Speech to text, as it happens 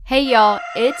Hey y'all,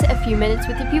 it's A Few Minutes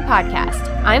with the Pew podcast.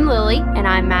 I'm Lily. And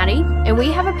I'm Maddie. And we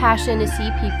have a passion to see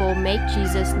people make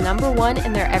Jesus number one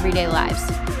in their everyday lives.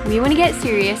 We want to get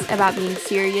serious about being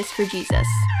serious for Jesus.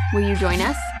 Will you join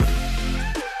us?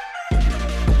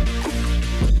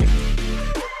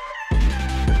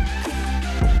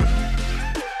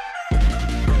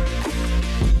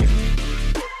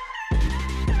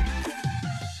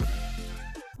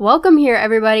 Welcome here,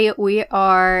 everybody. We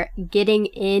are getting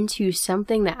into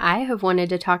something that I have wanted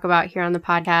to talk about here on the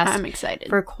podcast. I'm excited.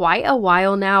 For quite a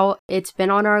while now. It's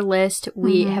been on our list.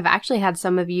 We have actually had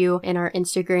some of you in our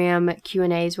Instagram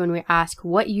Q&As when we ask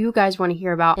what you guys want to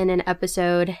hear about in an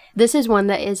episode. This is one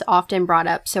that is often brought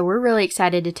up, so we're really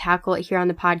excited to tackle it here on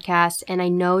the podcast. And I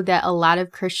know that a lot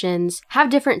of Christians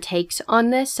have different takes on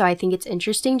this, so I think it's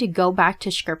interesting to go back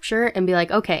to scripture and be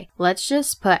like, okay, let's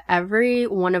just put every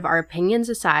one of our opinions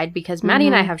aside, because Maddie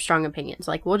and I have strong opinions.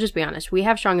 Like, we'll just be honest, we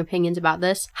have strong opinions about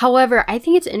this. However, I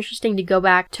think it's interesting to go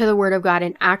back to the Word of God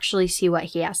and actually see what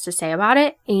He has to say about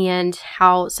it, and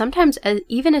how sometimes,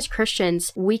 even as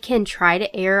Christians, we can try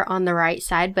to err on the right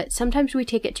side, but sometimes we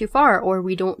take it too far, or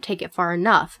we don't take it far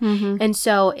enough. And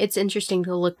so it's interesting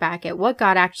to look back at what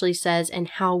God actually says and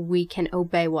how we can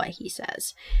obey what He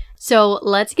says. So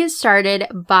let's get started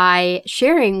by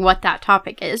sharing what that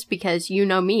topic is, because you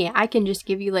know me, I can just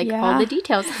give you all the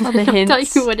details. All the hints.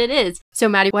 Tell you what it is. So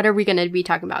Maddie, what are we going to be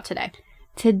talking about today?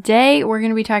 Today, we're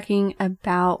going to be talking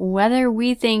about whether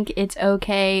we think it's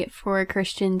okay for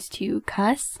Christians to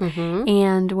cuss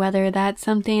and whether that's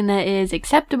something that is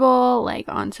acceptable, like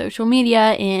on social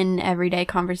media, in everyday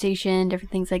conversation,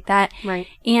 different things like that. Right.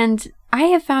 And I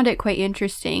have found it quite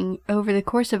interesting over the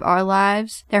course of our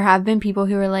lives. There have been people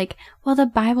who are like, well, the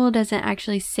Bible doesn't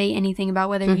actually say anything about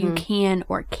whether you can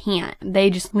or can't.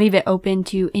 They just leave it open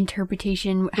to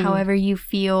interpretation, however you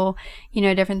feel,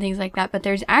 different things like that. But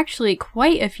there's actually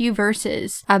quite a few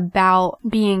verses about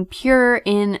being pure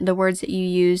in the words that you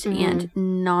use and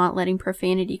not letting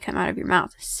profanity come out of your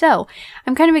mouth. So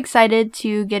I'm kind of excited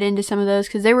to get into some of those,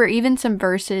 because there were even some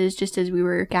verses, just as we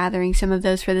were gathering some of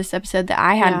those for this episode, that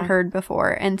I hadn't heard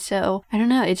before. And so, I don't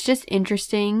know, it's just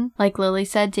interesting, like Lily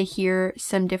said, to hear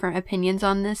some different opinions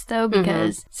on this, though,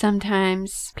 because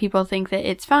sometimes people think that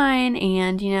it's fine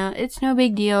and, it's no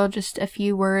big deal, just a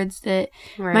few words that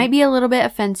might be a little bit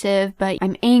offensive, but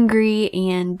I'm angry,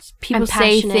 and people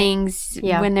say things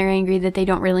when they're angry that they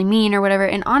don't really mean or whatever.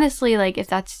 And honestly, if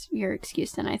that's your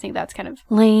excuse, then I think that's kind of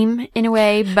lame in a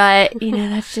way, but,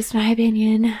 that's just my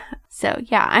opinion. So,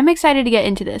 yeah, I'm excited to get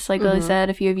into this. Like Lily said,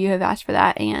 a few of you have asked for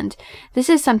that. And this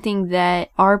is something that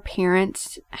our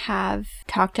parents have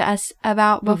talked to us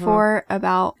about before,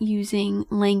 about using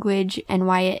language and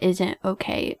why it isn't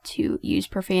okay to use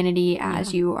profanity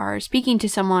as you are speaking to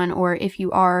someone, or if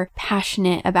you are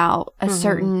passionate about a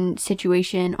certain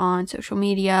situation on social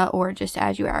media, or just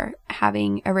as you are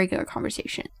having a regular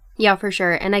conversation. Yeah, for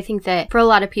sure. And I think that for a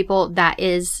lot of people, that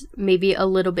is maybe a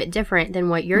little bit different than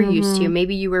what you're used to.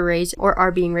 Maybe you were raised or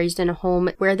are being raised in a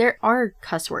home where there are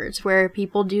cuss words, where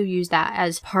people do use that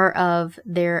as part of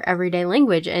their everyday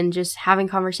language and just having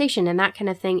conversation and that kind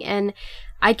of thing. And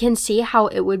I can see how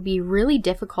it would be really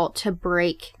difficult to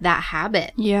break that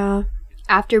habit. Yeah.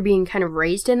 After being kind of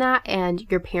raised in that, and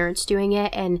your parents doing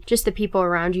it, and just the people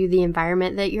around you, the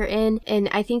environment that you're in. And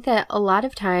I think that a lot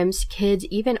of times kids,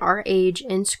 even our age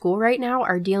in school right now,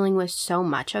 are dealing with so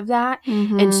much of that.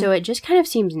 And so it just kind of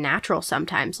seems natural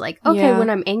sometimes. Like, okay, when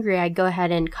I'm angry, I go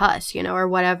ahead and cuss, or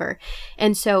whatever.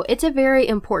 And so it's a very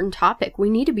important topic. We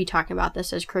need to be talking about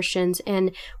this as Christians,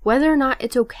 and whether or not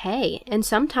it's okay. And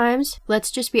sometimes,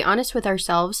 let's just be honest with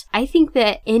ourselves, I think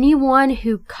that anyone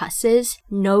who cusses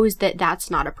knows that that's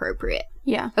not appropriate.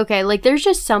 Yeah. Okay, there's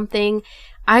just something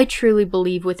I truly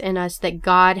believe within us that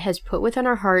God has put within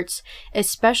our hearts,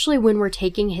 especially when we're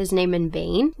taking His name in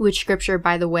vain, which Scripture,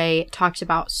 by the way, talks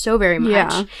about so very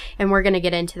much. And we're going to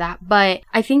get into that. But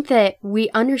I think that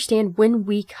we understand when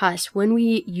we cuss, when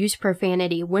we use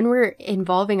profanity, when we're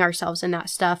involving ourselves in that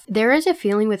stuff, there is a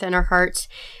feeling within our hearts,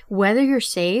 whether you're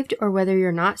saved or whether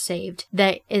you're not saved,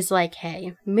 that is like,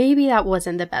 hey, maybe that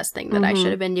wasn't the best thing that I should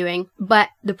have been doing. But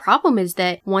the problem is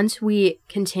that once we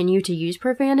continue to use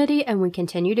profanity and we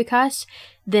continue to cuss,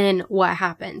 then what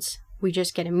happens? We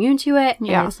just get immune to it,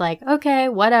 and it's like, okay,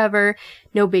 whatever,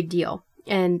 no big deal.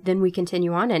 And then we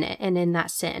continue on in it and in that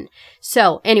sin.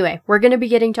 So anyway, we're going to be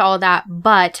getting to all that,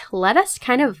 but let us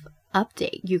kind of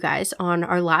update you guys on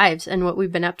our lives and what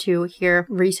we've been up to here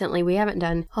recently. We haven't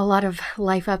done a lot of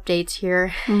life updates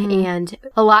here, and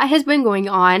a lot has been going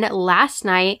on. Last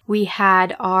night we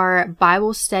had our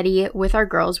Bible study with our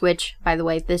girls, which, by the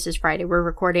way, this is Friday. We're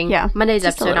recording Monday's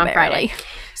episode on Friday.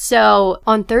 So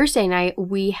on Thursday night,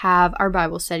 we have our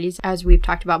Bible studies, as we've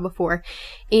talked about before.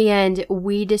 And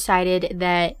we decided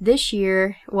that this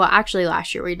year, well, actually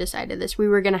last year we decided this, we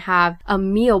were going to have a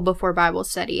meal before Bible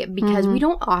study because we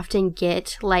don't often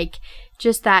get like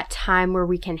just that time where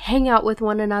we can hang out with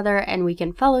one another and we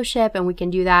can fellowship and we can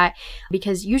do that,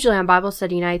 because usually on Bible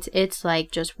study nights, it's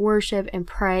like just worship and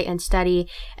pray and study.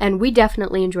 And we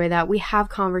definitely enjoy that. We have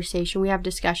conversation, we have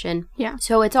discussion. Yeah.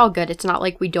 So it's all good. It's not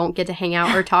like we don't get to hang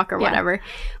out or talk or whatever,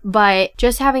 but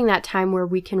just having that time where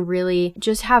we can really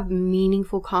just have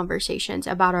meaningful conversations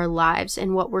about our lives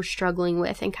and what we're struggling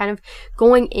with and kind of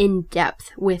going in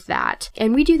depth with that.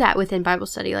 And we do that within Bible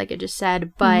study, like I just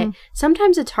said, but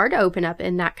sometimes it's hard to open up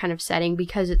in that kind of setting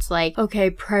because it's like, okay,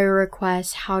 prayer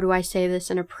requests, how do I say this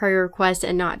in a prayer request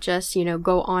and not just, you know,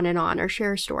 go on and on or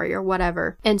share a story or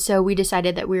whatever. And so we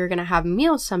decided that we were going to have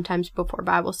meals sometimes before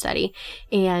Bible study,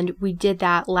 and we did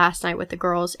that last night with the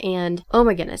girls. And oh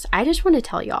my goodness, I just want to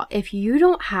tell y'all, if you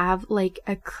don't have like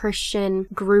a Christian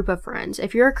group of friends,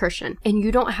 if you're a Christian and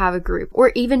you don't have a group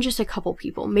or even just a couple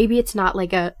people, maybe it's not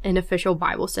like an official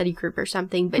Bible study group or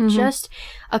something, but just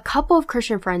a couple of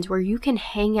Christian friends where you can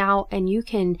hang out and you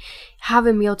can have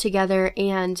a meal together.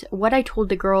 And what I told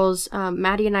the girls,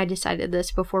 Maddie and I decided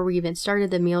this before we even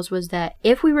started the meals, was that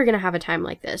if we were going to have a time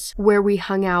like this where we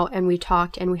hung out and we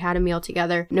talked and we had a meal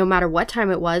together, no matter what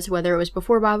time it was, whether it was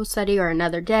before Bible study or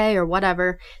another day or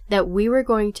whatever, that we were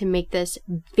going to make this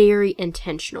very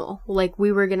intentional. Like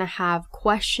we were going to have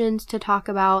questions to talk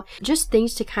about, just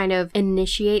things to kind of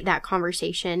initiate that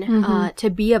conversation to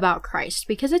be about Christ,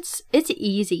 because it's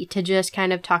easy to just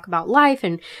kind of talk about life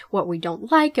and what we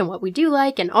don't like and what we do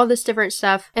like and all this different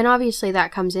stuff. And obviously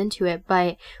that comes into it,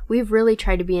 but we've really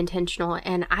tried to be intentional.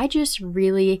 And I just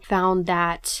really found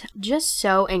that just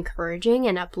so encouraging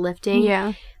and uplifting.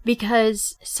 Yeah.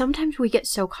 Because sometimes we get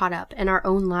so caught up in our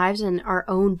own lives and our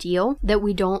own deal that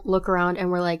we don't look around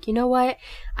and we're like, you know what?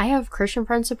 I have Christian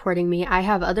friends supporting me. I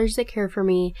have others that care for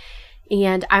me.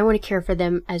 And I want to care for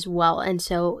them as well. And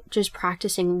so just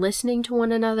practicing listening to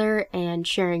one another and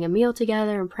sharing a meal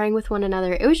together and praying with one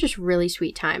another, it was just really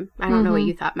sweet time. I don't know what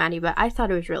you thought, Maddie, but I thought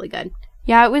it was really good.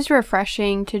 Yeah, it was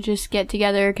refreshing to just get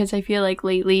together because I feel like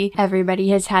lately everybody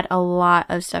has had a lot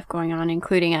of stuff going on,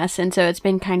 including us. And so it's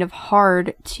been kind of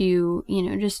hard to, you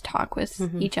know, just talk with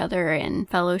each other and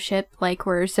fellowship like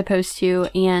we're supposed to.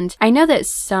 And I know that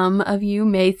some of you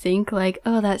may think like,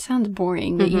 oh, that sounds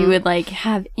boring, that you would like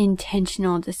have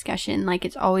intentional discussion, like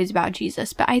it's always about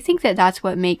Jesus. But I think that that's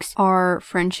what makes our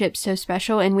friendship so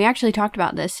special. And we actually talked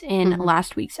about this in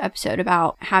last week's episode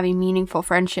about having meaningful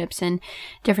friendships and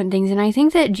different things. And I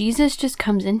think that Jesus just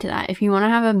comes into that. If you want to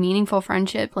have a meaningful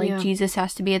friendship, like Jesus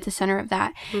has to be at the center of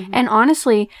that. And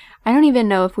honestly, I don't even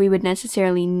know if we would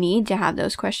necessarily need to have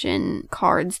those question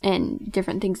cards and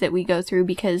different things that we go through,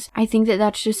 because I think that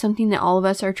that's just something that all of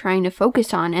us are trying to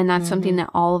focus on. And that's something that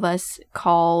all of us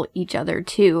call each other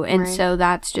to. And so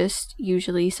that's just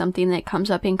usually something that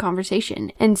comes up in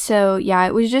conversation. And so, yeah,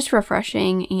 it was just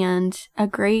refreshing and a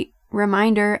great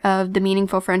reminder of the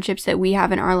meaningful friendships that we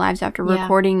have in our lives after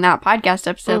recording that podcast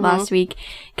episode last week,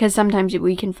 because sometimes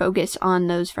we can focus on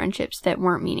those friendships that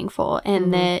weren't meaningful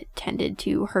and that tended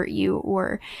to hurt you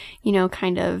or, you know,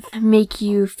 kind of make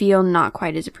you feel not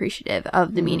quite as appreciative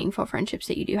of the meaningful friendships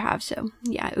that you do have. So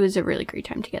yeah, it was a really great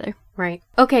time together. Right.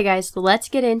 Okay, guys, let's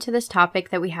get into this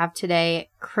topic that we have today,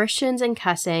 Christians and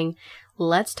cussing.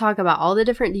 Let's talk about all the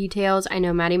different details. I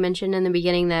know Maddie mentioned in the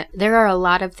beginning that there are a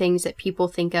lot of things that people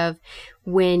think of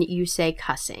when you say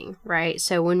cussing, right?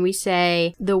 So when we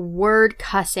say the word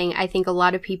cussing, I think a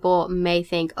lot of people may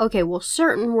think, okay, well,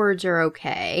 certain words are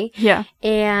okay. Yeah.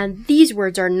 And these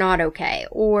words are not okay.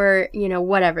 Or, you know,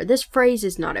 whatever. This phrase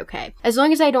is not okay. As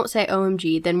long as I don't say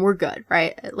OMG, then we're good,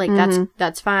 right? Like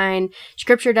that's fine.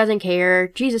 Scripture doesn't care.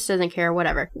 Jesus doesn't care,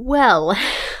 whatever. Well,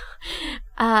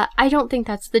 I don't think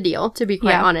that's the deal, to be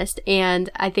quite honest. And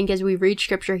I think as we read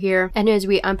scripture here and as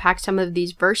we unpack some of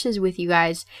these verses with you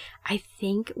guys, I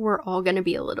think we're all going to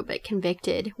be a little bit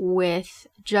convicted with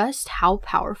just how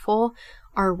powerful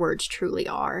our words truly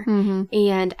are.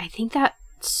 And I think that's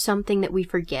something that we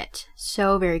forget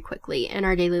so very quickly in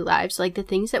our daily lives. Like the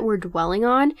things that we're dwelling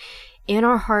on in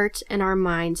our hearts and our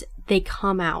minds, they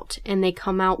come out, and they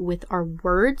come out with our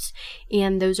words,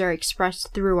 and those are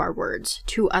expressed through our words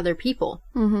to other people.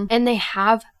 And they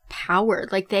have power.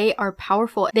 Like, they are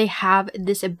powerful. They have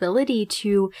this ability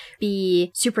to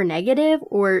be super negative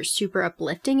or super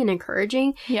uplifting and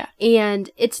encouraging. Yeah. And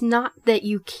it's not that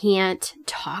you can't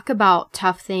talk about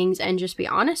tough things and just be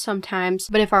honest sometimes,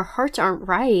 but if our hearts aren't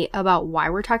right about why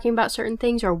we're talking about certain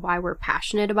things or why we're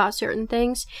passionate about certain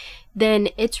things, then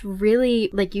it's really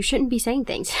like, you shouldn't be saying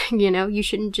things,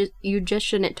 you just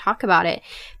shouldn't talk about it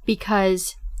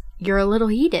because you're a little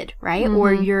heated, right? Mm-hmm.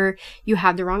 Or you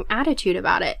have the wrong attitude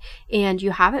about it and you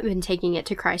haven't been taking it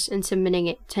to Christ and submitting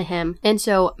it to him. And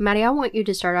so, Maddie, I want you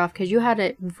to start off because you had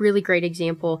a really great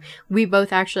example. We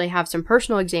both actually have some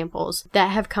personal examples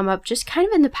that have come up just kind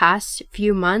of in the past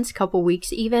few months, couple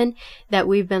weeks even, that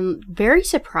we've been very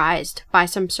surprised by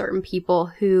some certain people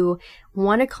who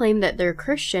want to claim that they're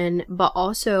Christian, but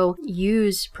also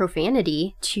use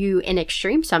profanity to an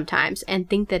extreme sometimes and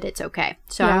think that it's okay.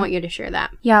 So I want you to share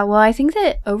that. Yeah, well, I think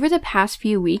that over the past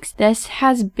few weeks, this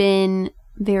has been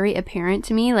very apparent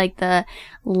to me, like the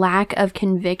lack of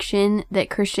conviction that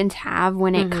Christians have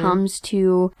when it comes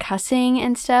to cussing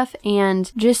and stuff.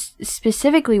 And just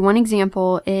specifically, one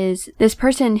example is this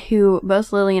person who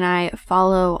both Lily and I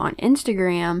follow on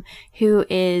Instagram, who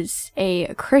is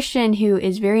a Christian who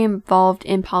is very involved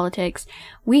in politics.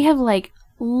 We have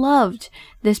loved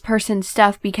this person's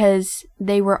stuff because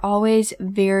they were always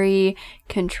very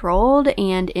controlled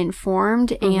and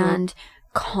informed and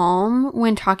calm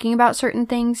when talking about certain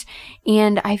things.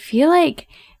 And I feel like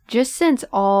just since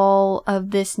all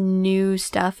of this new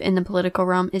stuff in the political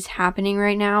realm is happening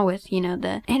right now with,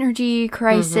 the energy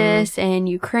crisis and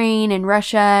Ukraine and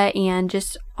Russia and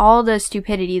just all the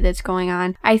stupidity that's going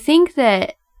on, I think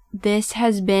that this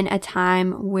has been a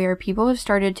time where people have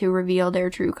started to reveal their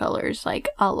true colors,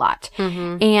 a lot.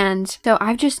 And so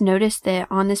I've just noticed that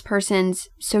on this person's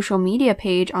social media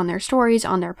page, on their stories,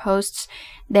 on their posts,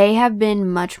 they have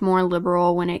been much more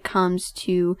liberal when it comes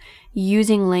to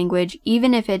using language,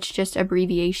 even if it's just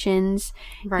abbreviations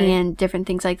and different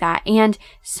things like that. And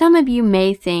some of you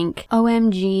may think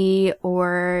OMG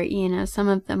or, some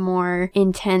of the more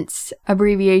intense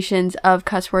abbreviations of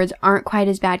cuss words aren't quite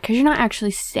as bad because you're not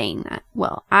actually saying that.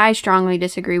 Well, I strongly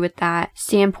disagree with that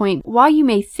standpoint. While you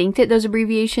may think that those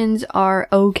abbreviations are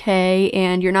okay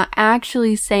and you're not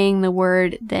actually saying the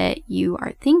word that you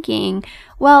are thinking,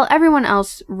 well, everyone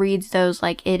else reads those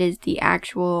like it is the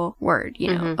actual word,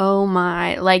 oh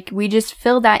my, we just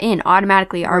fill that in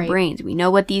automatically, our brains. We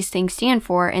know what these things stand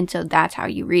for, and so that's how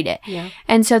you read it. Yeah.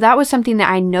 And so that was something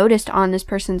that I noticed on this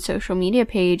person's social media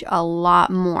page a lot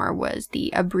more, was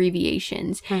the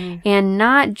abbreviations. And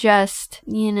not just,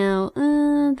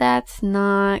 that's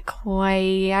not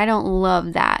quite, I don't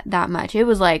love that much. It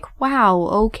was like, wow,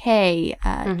 okay,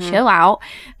 chill out,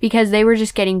 because they were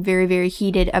just getting very, very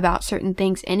heated about certain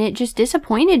things. And it just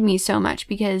disappointed me so much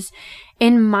because,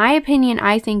 in my opinion,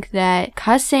 I think that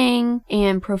cussing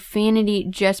and profanity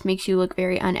just makes you look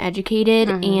very uneducated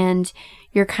and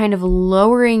you're kind of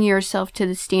lowering yourself to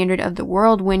the standard of the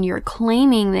world when you're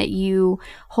claiming that you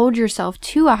hold yourself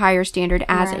to a higher standard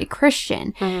as a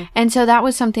Christian. And so that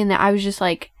was something that I was just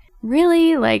like,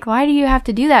 really? Why do you have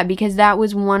to do that? Because that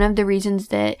was one of the reasons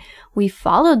that we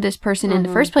followed this person in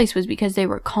the first place, was because they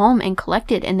were calm and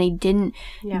collected and they didn't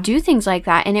do things like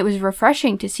that. And it was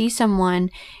refreshing to see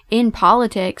someone in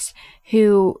politics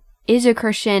who is a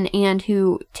Christian and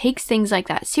who takes things like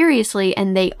that seriously,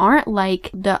 and they aren't like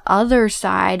the other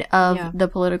side of the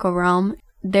political realm.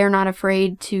 They're not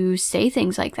afraid to say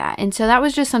things like that. And so that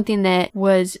was just something that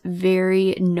was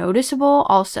very noticeable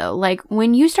also.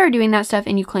 When you start doing that stuff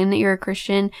and you claim that you're a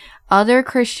Christian, other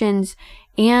Christians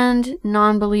and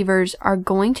non-believers are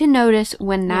going to notice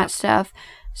when that stuff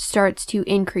starts to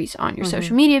increase on your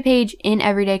social media page, in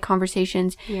everyday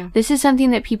conversations. This is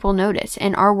something that people notice,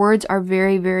 and our words are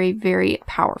very, very, very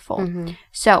powerful.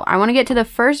 So I want to get to the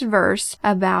first verse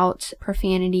about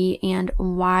profanity and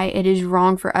why it is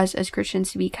wrong for us as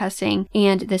Christians to be cussing,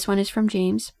 and this one is from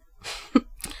James.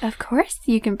 Of course,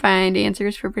 you can find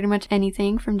answers for pretty much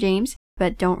anything from James,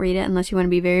 but don't read it unless you want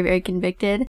to be very, very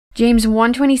convicted. James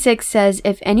 1:26 says,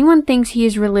 "If anyone thinks he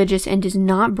is religious and does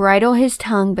not bridle his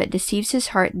tongue but deceives his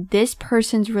heart, this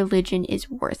person's religion is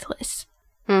worthless."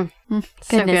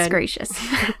 Goodness gracious.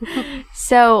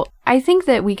 So I think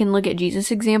that we can look at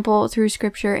Jesus' example through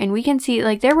scripture, and we can see,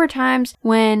 there were times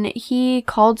when he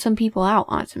called some people out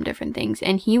on some different things,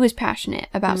 and he was passionate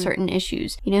about certain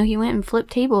issues. He went and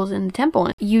flipped tables in the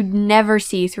temple. You'd never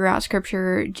see throughout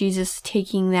scripture Jesus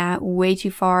taking that way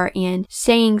too far and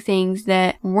saying things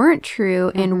that weren't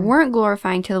true and weren't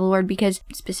glorifying to the Lord, because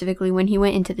specifically when he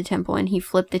went into the temple and he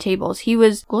flipped the tables, he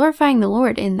was glorifying the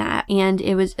Lord in that, and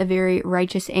it was a very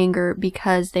righteous anger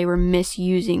because they were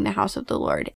misusing the house of the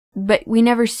Lord. But we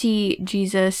never see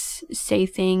Jesus say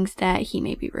things that he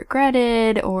maybe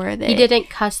regretted or that... He didn't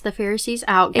cuss the Pharisees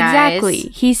out, guys. Exactly.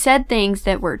 He said things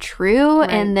that were true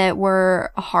and that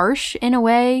were harsh in a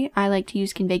way. I like to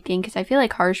use convicting because I feel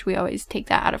like harsh, we always take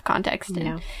that out of context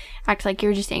and act like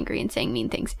you're just angry and saying mean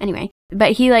things. Anyway,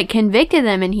 but he like convicted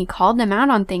them and he called them out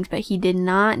on things, but he did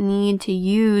not need to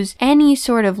use any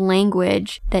sort of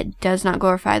language that does not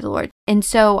glorify the Lord. And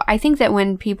so I think that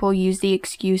when people use the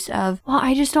excuse of, well,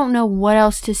 I just don't know what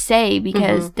else to say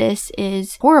because this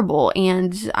is horrible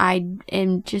and I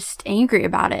am just angry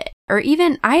about it. Or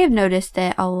even I have noticed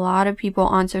that a lot of people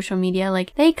on social media,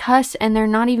 like they cuss and they're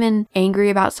not even angry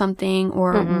about something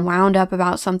or wound up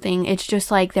about something. It's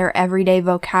just like their everyday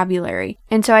vocabulary.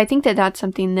 And so I think that that's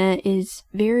something that is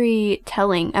very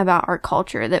telling about our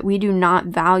culture, that we do not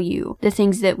value the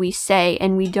things that we say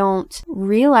and we don't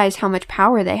realize how much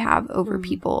power they have over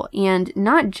people. And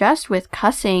not just with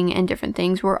cussing and different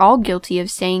things, we're all guilty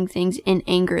of saying things in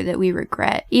anger that we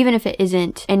regret, even if it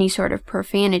isn't any sort of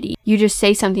profanity. You just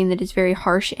say something that is very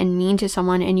harsh and mean to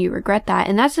someone and you regret that.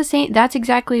 And that's the same, that's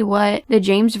exactly what the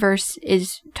James verse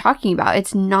is talking about.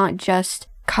 It's not just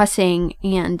cussing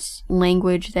and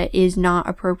language that is not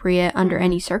appropriate under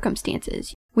any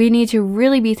circumstances. We need to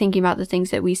really be thinking about the things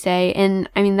that we say. And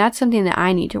I mean, that's something that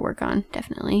I need to work on,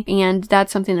 definitely. And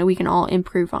that's something that we can all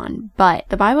improve on. But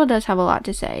the Bible does have a lot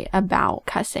to say about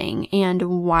cussing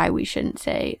and why we shouldn't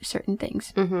say certain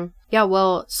things. Yeah,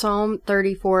 well, Psalm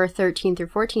 34, 13 through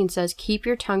 14 says, "Keep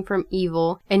your tongue from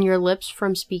evil and your lips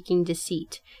from speaking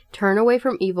deceit. Turn away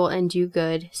from evil and do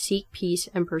good. Seek peace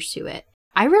and pursue it."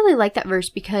 I really like that verse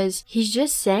because he's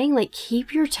just saying, like,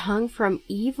 keep your tongue from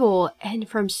evil and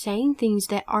from saying things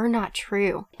that are not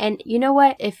true. And you know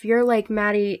what? If you're like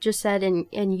Maddie just said and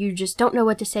you just don't know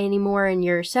what to say anymore and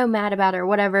you're so mad about it or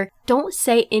whatever, don't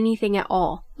say anything at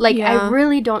all. Like, I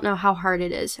really don't know how hard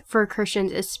it is for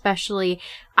Christians, especially.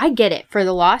 I get it for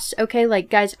the lost, okay? Like,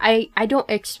 guys, I don't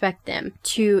expect them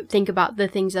to think about the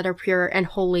things that are pure and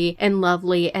holy and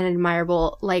lovely and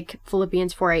admirable, like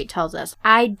Philippians 4:8 tells us.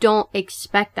 I don't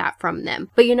expect that from them.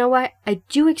 But you know what? I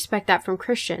do expect that from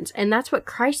Christians, and that's what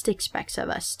Christ expects of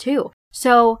us, too.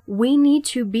 So we need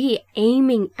to be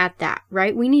aiming at that,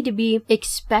 right? We need to be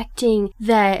expecting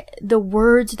that the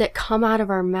words that come out of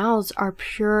our mouths are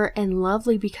pure and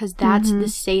lovely because that's the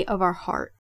state of our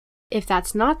heart. If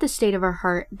that's not the state of our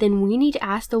heart, then we need to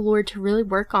ask the Lord to really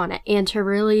work on it and to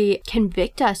really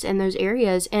convict us in those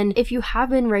areas. And if you have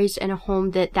been raised in a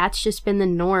home that's just been the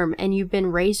norm and you've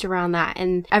been raised around that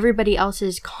and everybody else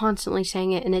is constantly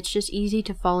saying it and it's just easy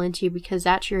to fall into because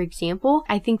that's your example,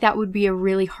 I think that would be a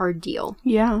really hard deal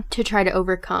to try to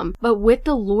overcome. But with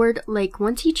the Lord, like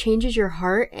once he changes your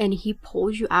heart and he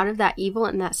pulls you out of that evil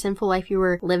and that sinful life you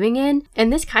were living in,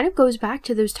 and this kind of goes back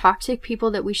to those toxic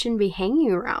people that we shouldn't be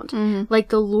hanging around. Like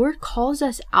the Lord calls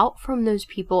us out from those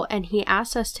people and he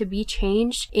asks us to be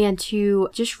changed and to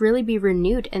just really be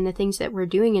renewed in the things that we're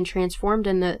doing and transformed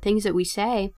in the things that we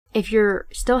say. If you're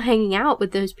still hanging out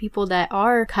with those people that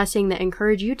are cussing, that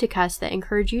encourage you to cuss, that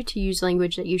encourage you to use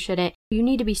language that you shouldn't, you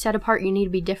need to be set apart. You need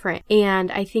to be different.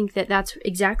 And I think that that's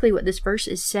exactly what this verse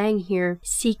is saying here.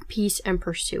 Seek peace and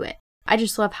pursue it. I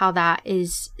just love how that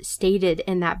is stated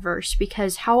in that verse,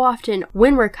 because how often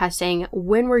when we're cussing,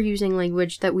 when we're using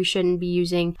language that we shouldn't be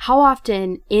using, how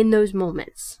often in those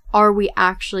moments are we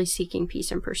actually seeking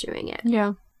peace and pursuing it?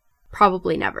 Yeah.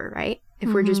 Probably never, right?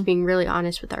 If we're just being really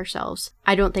honest with ourselves.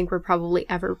 I don't think we're probably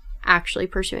ever actually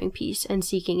pursuing peace and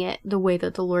seeking it the way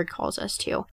that the Lord calls us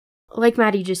to. Like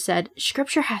Maddie just said,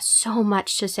 scripture has so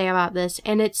much to say about this,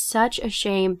 and it's such a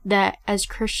shame that as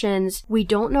Christians, we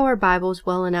don't know our Bibles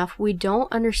well enough, we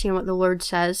don't understand what the Lord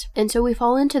says, and so we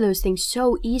fall into those things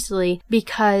so easily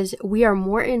because we are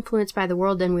more influenced by the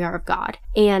world than we are of God.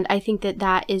 And I think that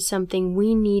that is something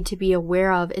we need to be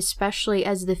aware of, especially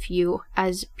as the few,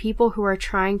 as people who are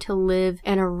trying to live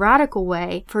in a radical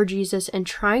way for Jesus and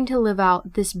trying to live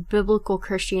out this biblical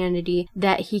Christianity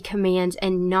that he commands,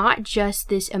 and not just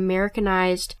this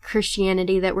Americanized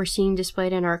Christianity that we're seeing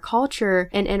displayed in our culture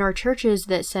and in our churches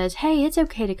that says, hey, it's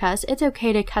okay to cuss. It's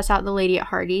okay to cuss out the lady at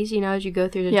Hardee's, you know, as you go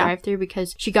through the drive-thru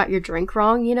because she got your drink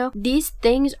wrong, you know. These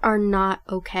things are not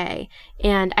okay.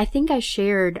 And I think I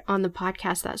shared on the podcast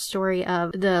that story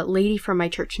of the lady from my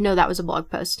church. No, that was a blog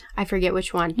post. I forget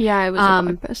which one. Yeah, it was a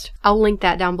blog post. I'll link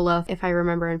that down below if I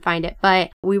remember and find it.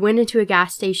 But we went into a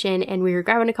gas station and we were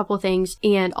grabbing a couple of things,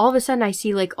 and all of a sudden I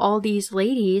see like all these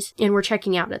ladies, and we're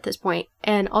checking out at this point,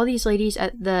 and all these ladies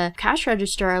at the cash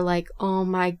register are like, oh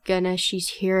my goodness, she's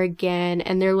here again.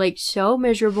 And they're like so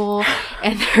miserable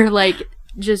and they're like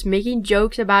just making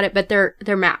jokes about it, but they're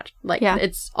mad. Like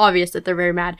it's obvious that they're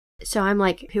very mad. So I'm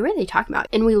like, who are they talking about?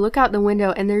 And we look out the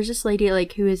window and there's this lady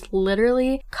like who is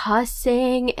literally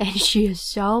cussing and she is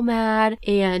so mad.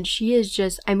 And she is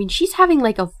just, I mean, she's having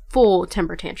like a full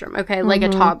temper tantrum, okay? Like a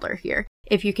toddler here,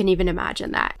 if you can even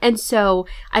imagine that. And so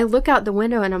I look out the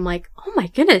window and I'm like, oh my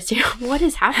goodness, what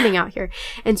is happening out here?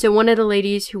 And so one of the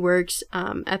ladies who works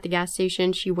at the gas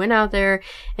station, she went out there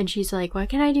and she's like, what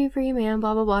can I do for you, ma'am?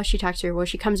 Blah, blah, blah. She talks to her. Well,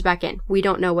 she comes back in. We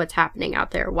don't know what's happening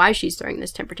out there, why she's throwing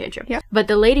this temper tantrum. Yep. But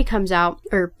the lady comes out,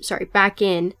 back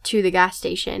in to the gas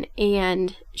station,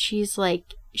 and she's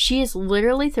like, she is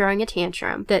literally throwing a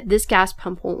tantrum that this gas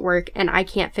pump won't work and I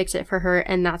can't fix it for her,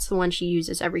 and that's the one she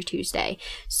uses every Tuesday.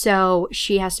 So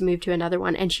she has to move to another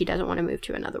one, and she doesn't want to move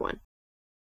to another one.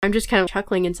 I'm just kind of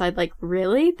chuckling inside like,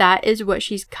 really? That is what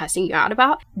she's cussing you out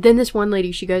about? Then this one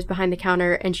lady, she goes behind the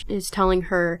counter and she is telling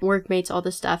her workmates all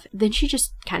this stuff. Then she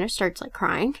just kind of starts like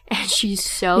crying, and she's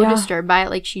so disturbed by it.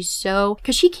 Like she's so,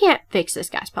 because she can't fix this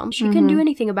gas pump. She couldn't do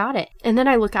anything about it. And then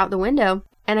I look out the window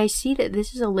and I see that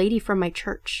this is a lady from my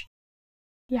church.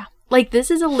 Yeah. Like,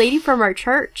 this is a lady from our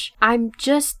church. I'm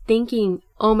just thinking,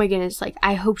 oh my goodness, like,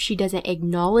 I hope she doesn't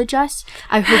acknowledge us.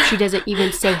 I hope she doesn't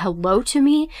even say hello to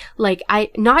me. Like,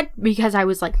 not because I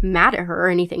was like mad at her or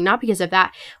anything, not because of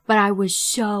that, but I was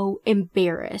so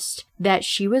embarrassed that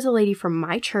she was a lady from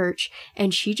my church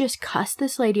and she just cussed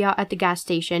this lady out at the gas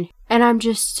station. And I'm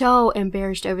just so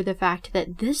embarrassed over the fact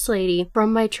that this lady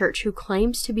from my church who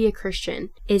claims to be a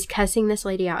Christian is cussing this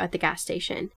lady out at the gas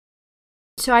station.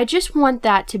 So I just want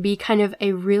that to be kind of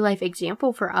a real life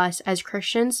example for us as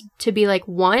Christians to be like,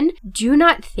 one, do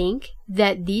not think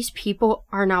that these people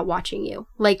are not watching you.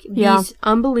 Like these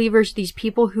unbelievers, these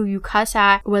people who you cuss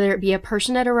at, whether it be a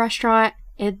person at a restaurant,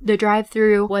 at the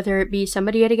drive-thru, whether it be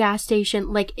somebody at a gas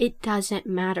station, like it doesn't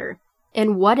matter.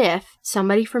 And what if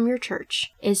somebody from your church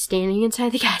is standing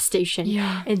inside the gas station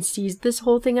and sees this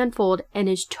whole thing unfold and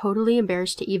is totally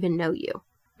embarrassed to even know you?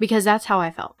 Because that's how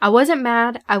I felt. I wasn't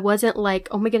mad. I wasn't like,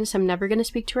 oh my goodness, I'm never going to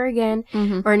speak to her again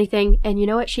or anything. And you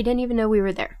know what? She didn't even know we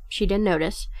were there. She didn't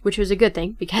notice, which was a good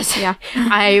thing because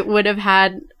I would have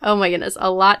had, oh my goodness, a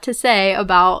lot to say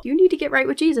about, you need to get right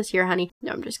with Jesus here, honey.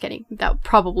 No, I'm just kidding. That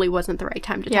probably wasn't the right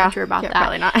time to talk to her about that.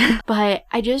 Probably not. But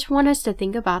I just want us to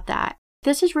think about that.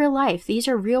 This is real life. These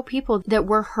are real people that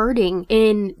were hurting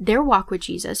in their walk with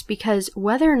Jesus, because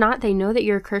whether or not they know that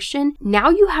you're a Christian,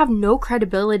 now you have no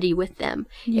credibility with them.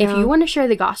 If you want to share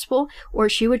the gospel, or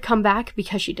she would come back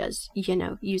because she does,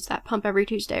 use that pump every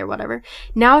Tuesday or whatever.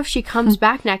 Now, if she comes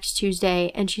back next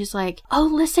Tuesday and she's like, oh,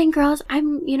 listen, girls,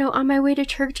 I'm, on my way to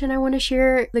church and I want to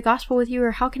share the gospel with you, or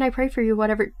how can I pray for you,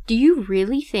 whatever. Do you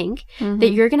really think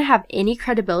that you're going to have any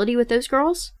credibility with those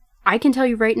girls? I can tell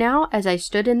you right now, as I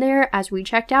stood in there, as we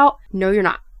checked out, no, you're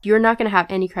not. You're not going to have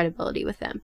any credibility with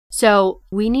them. So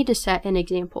we need to set an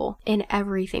example in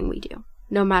everything we do,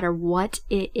 no matter what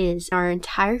it is. Our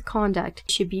entire conduct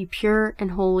should be pure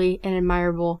and holy and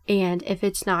admirable. And if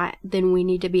it's not, then we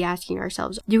need to be asking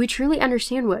ourselves, do we truly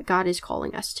understand what God is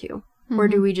calling us to? Or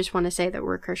do we just want to say that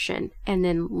we're Christian and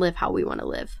then live how we want to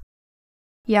live?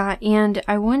 Yeah, and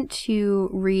I want to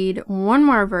read one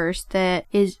more verse that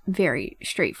is very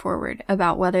straightforward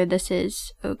about whether this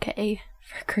is okay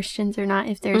for Christians or not,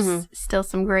 if there's still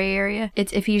some gray area.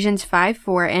 It's Ephesians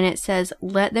 5:4, and it says,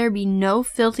 let there be no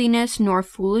filthiness, nor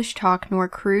foolish talk, nor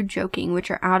crude joking, which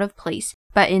are out of place,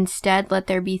 but instead let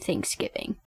there be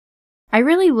thanksgiving. I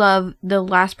really love the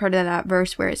last part of that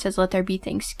verse where it says, let there be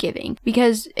thanksgiving,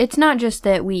 because it's not just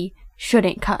that we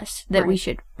shouldn't cuss, that we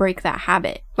should break that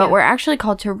habit, but we're actually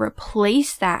called to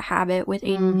replace that habit with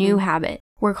a new habit.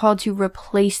 We're called to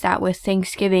replace that with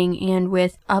thanksgiving and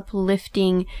with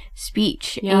uplifting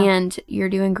speech. And you're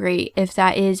doing great if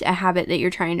that is a habit that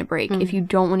you're trying to break. If you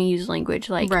don't want to use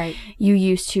language like you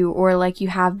used to, or like you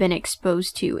have been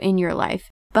exposed to in your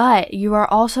life. But you are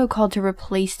also called to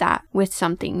replace that with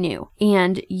something new.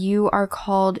 And you are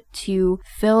called to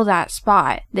fill that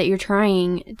spot that you're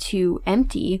trying to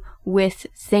empty with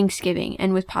thanksgiving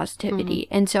and with positivity.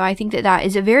 And so I think that that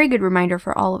is a very good reminder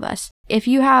for all of us. If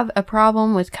you have a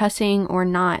problem with cussing or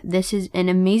not, this is an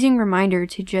amazing reminder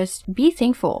to just be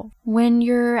thankful. When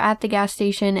you're at the gas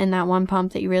station and that one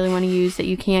pump that you really want to use that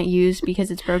you can't use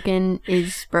because it's broken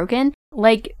is broken,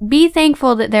 like, be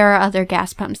thankful that there are other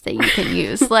gas pumps that you can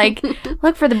use. Like,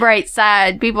 look for the bright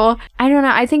side, people. I don't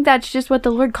know. I think that's just what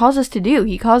the Lord calls us to do.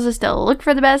 He calls us to look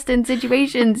for the best in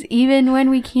situations, even when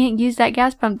we can't use that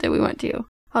gas pump that we want to.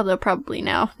 Although probably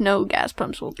now no gas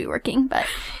pumps will be working, but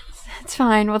it's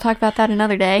fine. We'll talk about that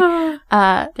another day.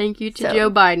 Thank you to Joe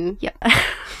Biden. Yep.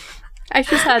 I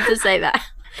just had to say that.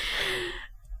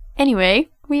 Anyway,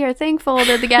 we are thankful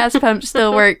that the gas pumps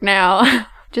still work now.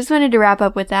 just wanted to wrap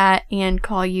up with that and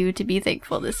call you to be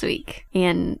thankful this week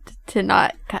and to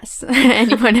not cuss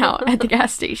anyone out at the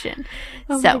gas station.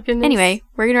 So anyway,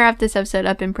 we're going to wrap this episode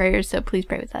up in prayers, so please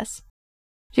pray with us.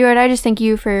 Dear Lord, I just thank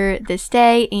you for this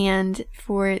day and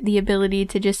for the ability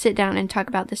to just sit down and talk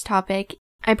about this topic.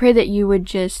 I pray that you would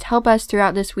just help us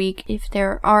throughout this week. If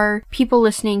there are people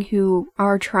listening who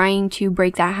are trying to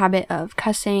break that habit of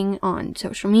cussing on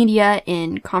social media,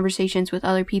 in conversations with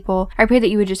other people, I pray that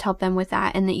you would just help them with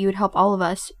that, and that you would help all of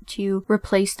us to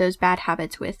replace those bad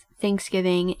habits with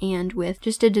thanksgiving and with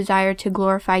just a desire to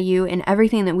glorify you in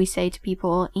everything that we say to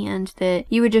people, and that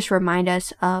you would just remind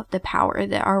us of the power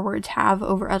that our words have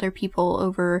over other people,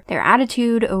 over their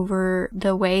attitude, over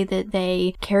the way that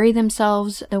they carry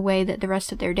themselves, the way that the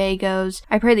rest of their day goes.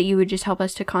 I pray that you would just help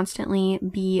us to constantly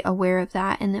be aware of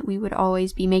that, and that we would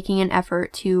always be making an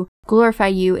effort to glorify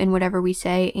you in whatever we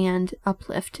say and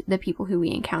uplift the people who we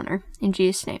encounter. In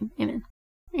Jesus' name, amen.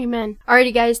 Amen.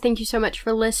 Alrighty guys, thank you so much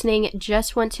for listening.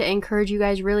 Just want to encourage you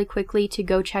guys really quickly to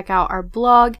go check out our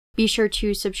blog. Be sure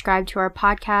to subscribe to our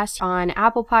podcast on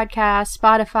Apple Podcasts,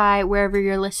 Spotify, wherever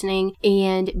you're listening,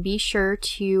 and be sure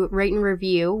to rate and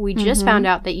review. We just found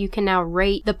out that you can now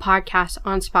rate the podcast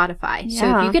on Spotify. Yeah.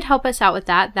 So if you could help us out with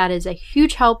that, that is a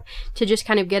huge help to just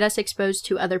kind of get us exposed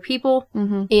to other people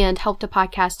and help the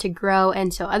podcast to grow,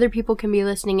 and so other people can be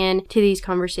listening in to these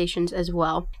conversations as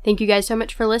well. Thank you guys so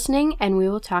much for listening, and we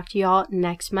will talk to y'all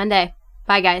next Monday.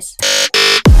 Bye guys.